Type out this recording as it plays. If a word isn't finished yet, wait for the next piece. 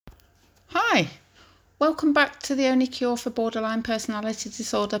Hi, welcome back to the Only Cure for Borderline Personality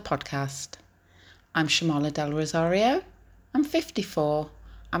Disorder podcast. I'm Shamala Del Rosario. I'm 54.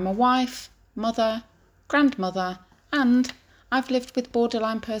 I'm a wife, mother, grandmother, and I've lived with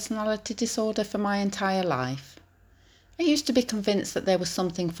borderline personality disorder for my entire life. I used to be convinced that there was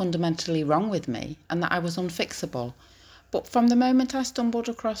something fundamentally wrong with me and that I was unfixable. But from the moment I stumbled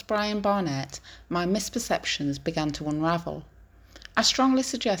across Brian Barnett, my misperceptions began to unravel. I strongly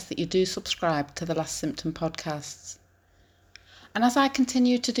suggest that you do subscribe to the Last Symptom podcasts. And as I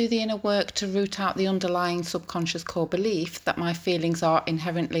continue to do the inner work to root out the underlying subconscious core belief that my feelings are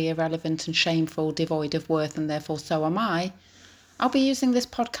inherently irrelevant and shameful, devoid of worth, and therefore so am I, I'll be using this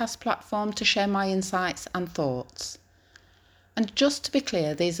podcast platform to share my insights and thoughts. And just to be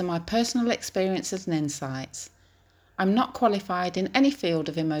clear, these are my personal experiences and insights. I'm not qualified in any field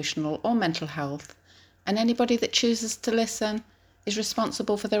of emotional or mental health, and anybody that chooses to listen is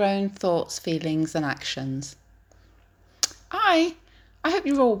responsible for their own thoughts, feelings and actions. I hope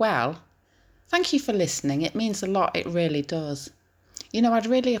you're all well. Thank you for listening. It means a lot, it really does. I'd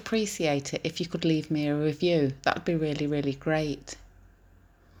really appreciate it if you could leave me a review. That'd be really, really great.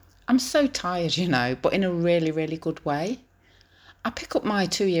 I'm so tired, but in a really, really good way. I pick up my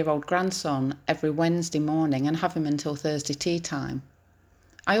 2-year-old grandson every Wednesday morning and have him until Thursday tea time.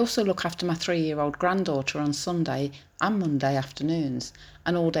 I also look after my 3-year-old granddaughter on Sunday and Monday afternoons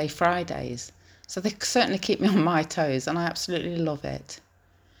and all day Fridays, so they certainly keep me on my toes and I absolutely love it.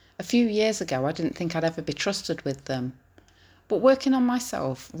 A few years ago I didn't think I'd ever be trusted with them, but working on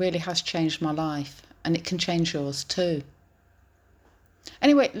myself really has changed my life and it can change yours too.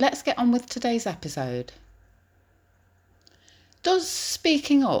 Anyway, let's get on with today's episode. Does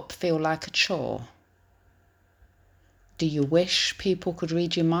speaking up feel like a chore? Do you wish people could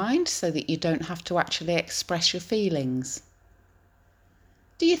read your mind so that you don't have to actually express your feelings?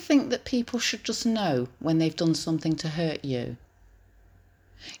 Do you think that people should just know when they've done something to hurt you?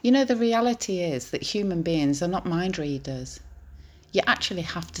 The reality is that human beings are not mind readers. You actually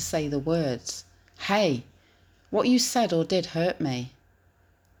have to say the words, "Hey, what you said or did hurt me,"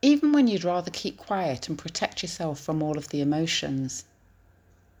 even when you'd rather keep quiet and protect yourself from all of the emotions.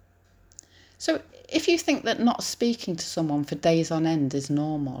 So if you think that not speaking to someone for days on end is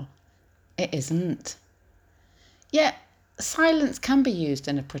normal, it isn't. Yet, silence can be used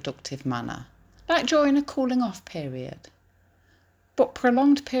in a productive manner, like during a cooling off period. But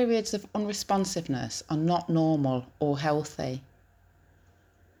prolonged periods of unresponsiveness are not normal or healthy.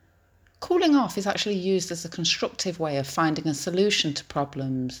 Cooling off is actually used as a constructive way of finding a solution to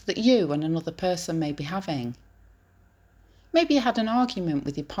problems that you and another person may be having. Maybe you had an argument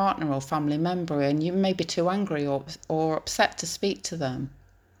with your partner or family member and you may be too angry or upset to speak to them.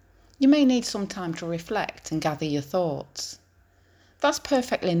 You may need some time to reflect and gather your thoughts. That's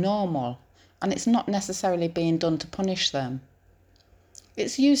perfectly normal, and it's not necessarily being done to punish them.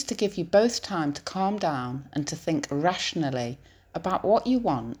 It's used to give you both time to calm down and to think rationally about what you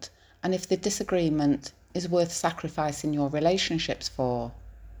want and if the disagreement is worth sacrificing your relationships for.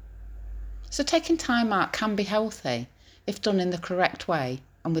 So taking time out can be healthy if done in the correct way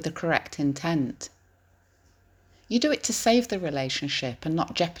and with the correct intent. You do it to save the relationship and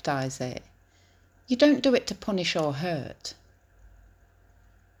not jeopardize it. You don't do it to punish or hurt.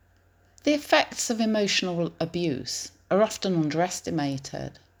 The effects of emotional abuse are often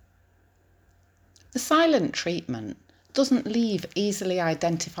underestimated. The silent treatment doesn't leave easily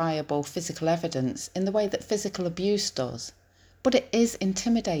identifiable physical evidence in the way that physical abuse does, but it is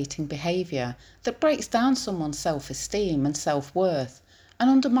intimidating behaviour that breaks down someone's self-esteem and self-worth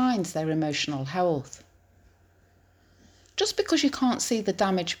and undermines their emotional health. Just because you can't see the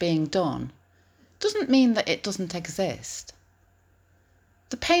damage being done doesn't mean that it doesn't exist.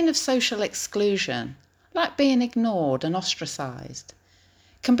 The pain of social exclusion, like being ignored and ostracised,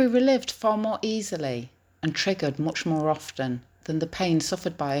 can be relived far more easily and triggered much more often than the pain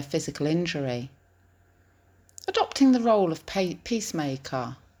suffered by a physical injury. Adopting the role of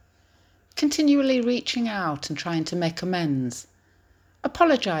peacemaker, continually reaching out and trying to make amends,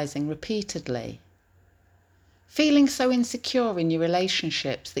 apologising repeatedly, feeling so insecure in your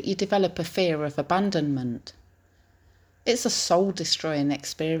relationships that you develop a fear of abandonment. It's a soul-destroying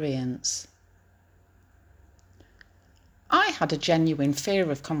experience. I had a genuine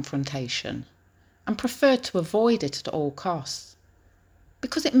fear of confrontation and preferred to avoid it at all costs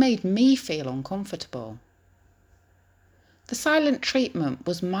because it made me feel uncomfortable. The silent treatment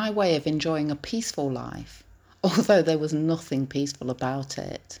was my way of enjoying a peaceful life, although there was nothing peaceful about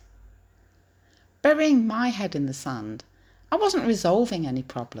it. Burying my head in the sand, I wasn't resolving any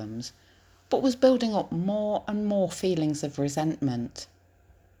problems, but was building up more and more feelings of resentment.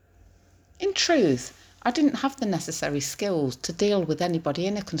 In truth, I didn't have the necessary skills to deal with anybody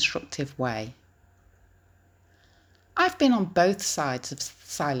in a constructive way. I've been on both sides of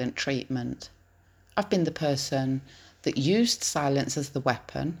silent treatment. I've been the person that used silence as the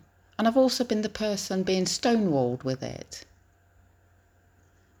weapon, and I've also been the person being stonewalled with it.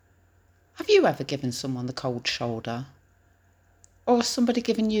 Have you ever given someone the cold shoulder? Or has somebody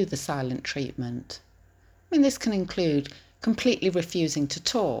given you the silent treatment? This can include completely refusing to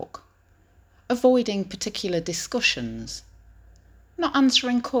talk, avoiding particular discussions, not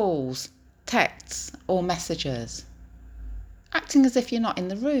answering calls, texts or messages, acting as if you're not in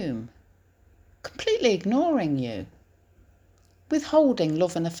the room, completely ignoring you, withholding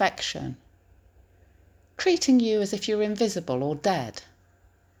love and affection, treating you as if you're invisible or dead.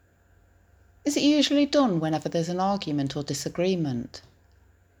 Is it usually done whenever there's an argument or disagreement?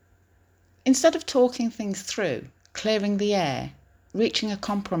 Instead of talking things through, clearing the air, reaching a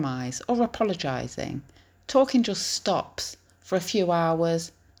compromise or apologising, talking just stops for a few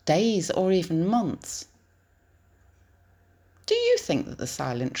hours, days or even months. Do you think that the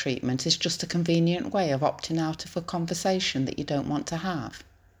silent treatment is just a convenient way of opting out of a conversation that you don't want to have?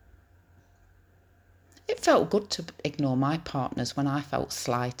 It felt good to ignore my partners when I felt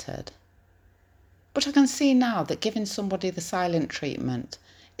slighted. But I can see now that giving somebody the silent treatment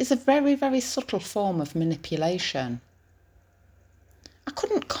is a very, very subtle form of manipulation. I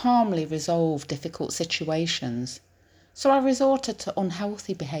couldn't calmly resolve difficult situations, so I resorted to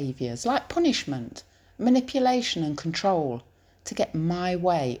unhealthy behaviours like punishment, manipulation and control to get my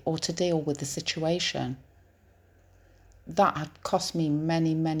way or to deal with the situation. That had cost me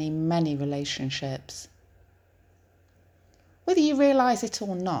many, many, many relationships. Whether you realise it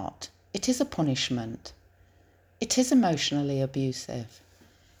or not, it is a punishment. It is emotionally abusive.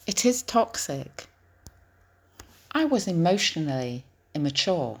 It is toxic. I was emotionally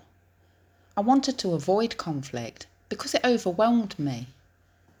immature. I wanted to avoid conflict because it overwhelmed me.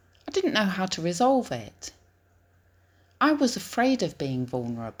 I didn't know how to resolve it. I was afraid of being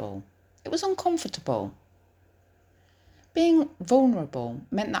vulnerable. It was uncomfortable. Being vulnerable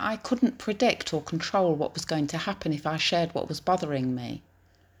meant that I couldn't predict or control what was going to happen if I shared what was bothering me.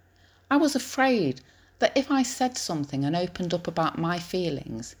 I was afraid that if I said something and opened up about my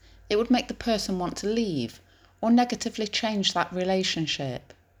feelings, it would make the person want to leave or negatively change that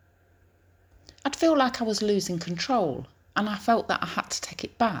relationship. I'd feel like I was losing control, and I felt that I had to take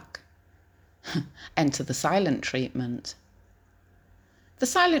it back. Enter the silent treatment. The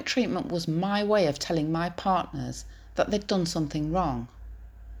silent treatment was my way of telling my partners that they'd done something wrong.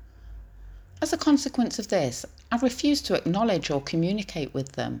 As a consequence of this, I refused to acknowledge or communicate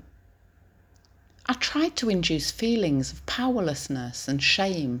with them. I tried to induce feelings of powerlessness and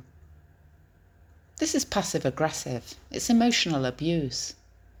shame. This is passive-aggressive. It's emotional abuse.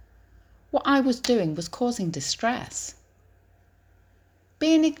 What I was doing was causing distress.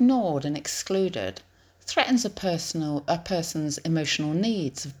 Being ignored and excluded threatens a person's emotional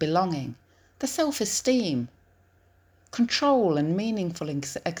needs of belonging, their self-esteem, control and meaningful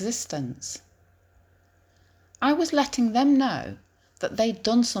existence. I was letting them know that they'd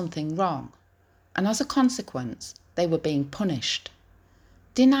done something wrong, and as a consequence, they were being punished,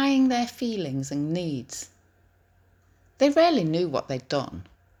 denying their feelings and needs. They rarely knew what they'd done.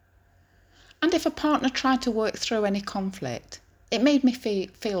 And if a partner tried to work through any conflict, it made me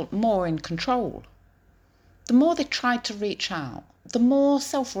feel more in control. The more they tried to reach out, the more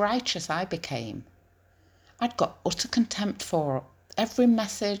self-righteous I became. I'd got utter contempt for every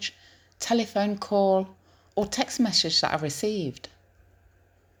message, telephone call, or text message that I received.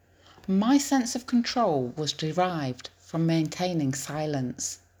 My sense of control was derived from maintaining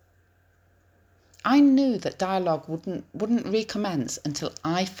silence. I knew that dialogue wouldn't recommence until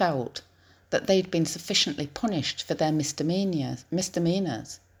I felt that they'd been sufficiently punished for their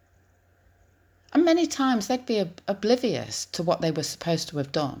misdemeanours. And many times they'd be oblivious to what they were supposed to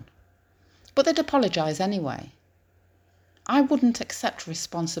have done. But they'd apologise anyway. I wouldn't accept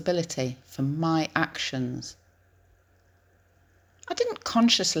responsibility for my actions. I didn't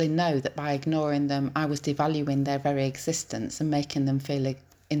consciously know that by ignoring them I was devaluing their very existence and making them feel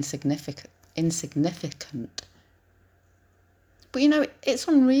insignificant. But it's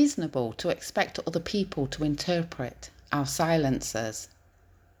unreasonable to expect other people to interpret our silences.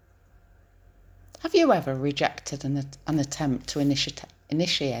 Have you ever rejected an attempt to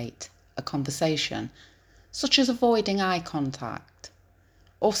initiate a conversation, such as avoiding eye contact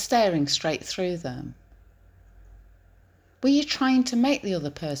or staring straight through them? Were you trying to make the other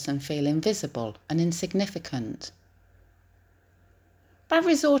person feel invisible and insignificant? By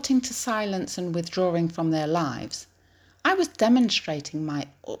resorting to silence and withdrawing from their lives, I was demonstrating my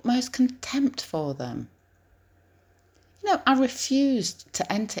utmost contempt for them. I refused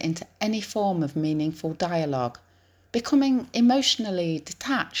to enter into any form of meaningful dialogue, becoming emotionally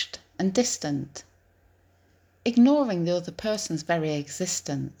detached and distant, ignoring the other person's very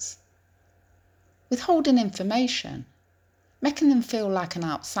existence, withholding information, making them feel like an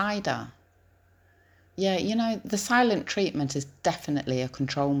outsider. Yeah, the silent treatment is definitely a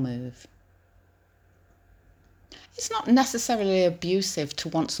control move. It's not necessarily abusive to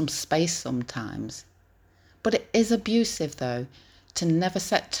want some space sometimes, but it is abusive, though, to never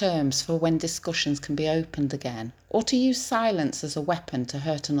set terms for when discussions can be opened again, or to use silence as a weapon to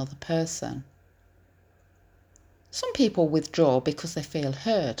hurt another person. Some people withdraw because they feel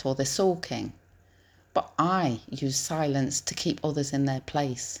hurt or they're sulking, but I use silence to keep others in their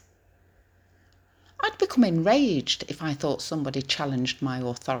place. I'd become enraged if I thought somebody challenged my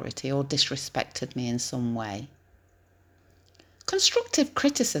authority or disrespected me in some way. Constructive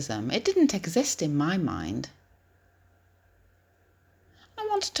criticism, it didn't exist in my mind. I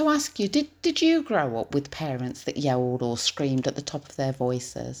wanted to ask you, did you grow up with parents that yelled or screamed at the top of their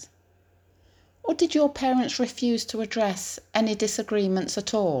voices? Or did your parents refuse to address any disagreements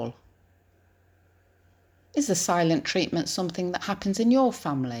at all? Is the silent treatment something that happens in your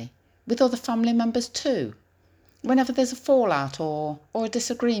family, with other family members too, whenever there's a fallout or a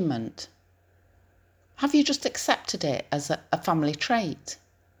disagreement? Have you just accepted it as a family trait?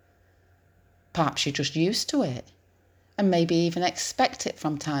 Perhaps you're just used to it, and maybe even expect it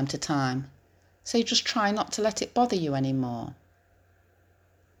from time to time, so you just try not to let it bother you anymore.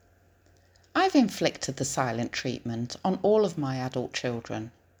 I've inflicted the silent treatment on all of my adult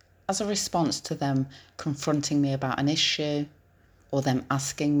children as a response to them confronting me about an issue, or them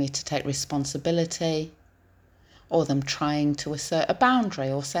asking me to take responsibility, or them trying to assert a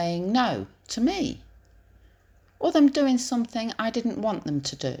boundary or saying no to me, or them doing something I didn't want them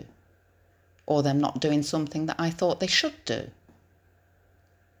to do, or them not doing something that I thought they should do.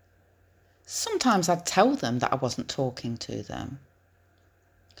 Sometimes I'd tell them that I wasn't talking to them.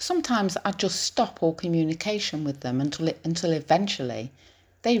 Sometimes I'd just stop all communication with them until eventually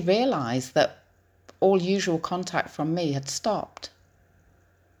they realised that all usual contact from me had stopped.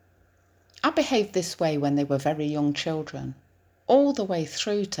 I behaved this way when they were very young children, all the way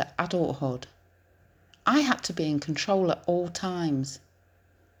through to adulthood. I had to be in control at all times.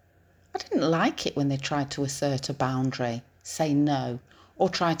 I didn't like it when they tried to assert a boundary, say no, or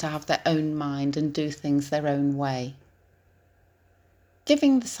try to have their own mind and do things their own way.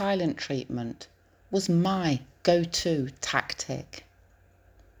 Giving the silent treatment was my go-to tactic,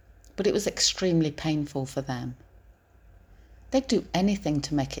 but it was extremely painful for them. They'd do anything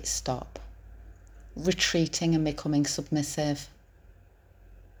to make it stop, retreating and becoming submissive.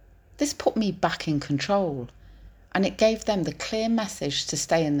 This put me back in control, and it gave them the clear message to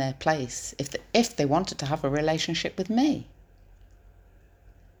stay in their place if they wanted to have a relationship with me.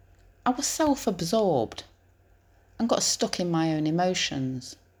 I was self-absorbed and got stuck in my own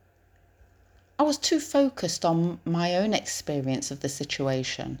emotions. I was too focused on my own experience of the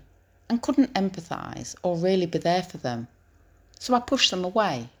situation and couldn't empathise or really be there for them, so I pushed them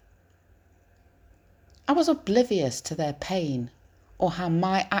away. I was oblivious to their pain or how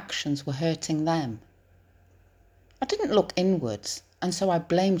my actions were hurting them. I didn't look inwards, and so I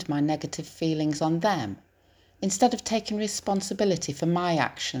blamed my negative feelings on them instead of taking responsibility for my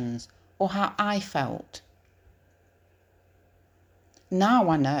actions or how I felt. Now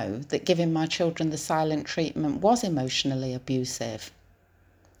I know that giving my children the silent treatment was emotionally abusive.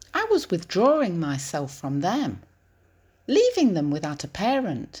 I was withdrawing myself from them, leaving them without a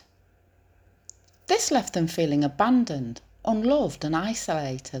parent. This left them feeling abandoned, unloved and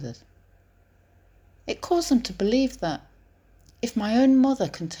isolated. It caused them to believe that if my own mother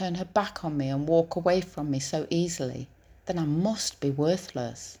can turn her back on me and walk away from me so easily, then I must be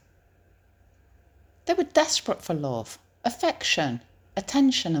worthless. They were desperate for love, affection,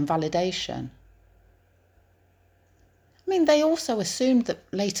 attention and validation. They also assumed that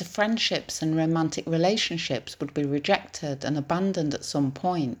later friendships and romantic relationships would be rejected and abandoned at some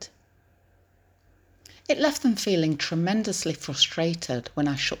point. It left them feeling tremendously frustrated when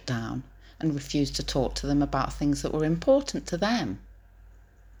I shut down and refused to talk to them about things that were important to them,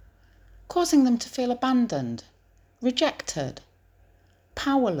 causing them to feel abandoned, rejected,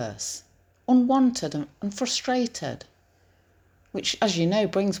 powerless, unwanted and frustrated, which, as you know,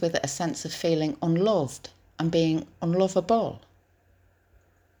 brings with it a sense of feeling unloved and being unlovable.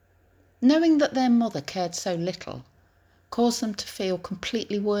 Knowing that their mother cared so little caused them to feel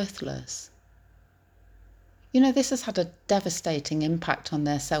completely worthless. This has had a devastating impact on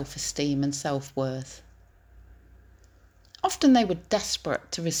their self-esteem and self-worth. Often they were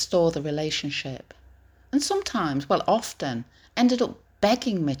desperate to restore the relationship, and sometimes, well, often, ended up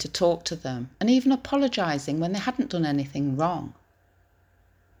begging me to talk to them and even apologising when they hadn't done anything wrong.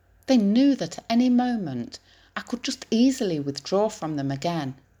 They knew that at any moment I could just easily withdraw from them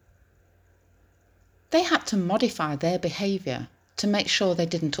again. They had to modify their behaviour to make sure they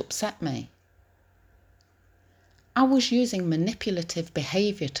didn't upset me. I was using manipulative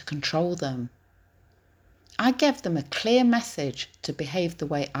behaviour to control them. I gave them a clear message to behave the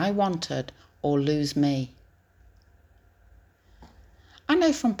way I wanted or lose me. I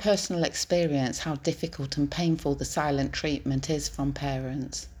know from personal experience how difficult and painful the silent treatment is from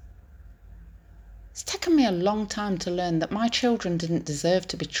parents. It's taken me a long time to learn that my children didn't deserve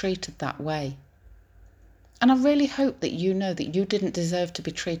to be treated that way. And I really hope that you know that you didn't deserve to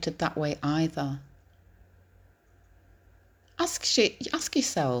be treated that way either. Ask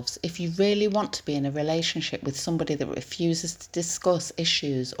yourselves if you really want to be in a relationship with somebody that refuses to discuss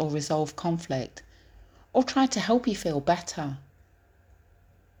issues or resolve conflict, or try to help you feel better.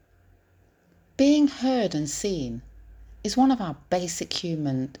 Being heard and seen is one of our basic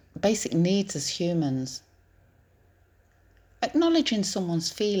needs as humans. Acknowledging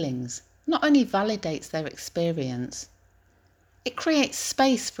someone's feelings not only validates their experience, it creates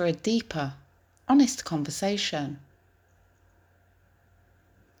space for a deeper, honest conversation.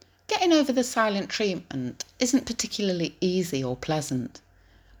 Getting over the silent treatment isn't particularly easy or pleasant,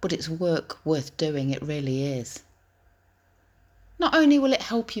 but it's work worth doing, it really is. Not only will it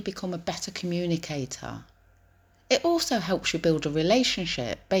help you become a better communicator, it also helps you build a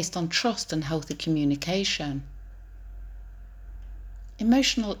relationship based on trust and healthy communication.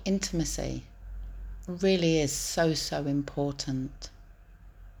 Emotional intimacy really is so important.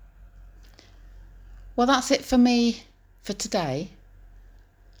 Well, that's it for me for today.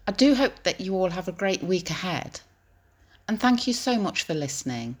 I do hope that you all have a great week ahead, and thank you so much for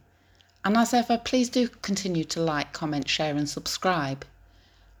listening. And as ever, please do continue to like, comment, share and subscribe.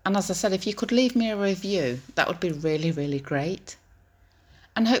 And as I said, if you could leave me a review, that would be really, really great.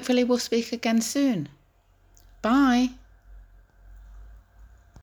 And hopefully we'll speak again soon. Bye.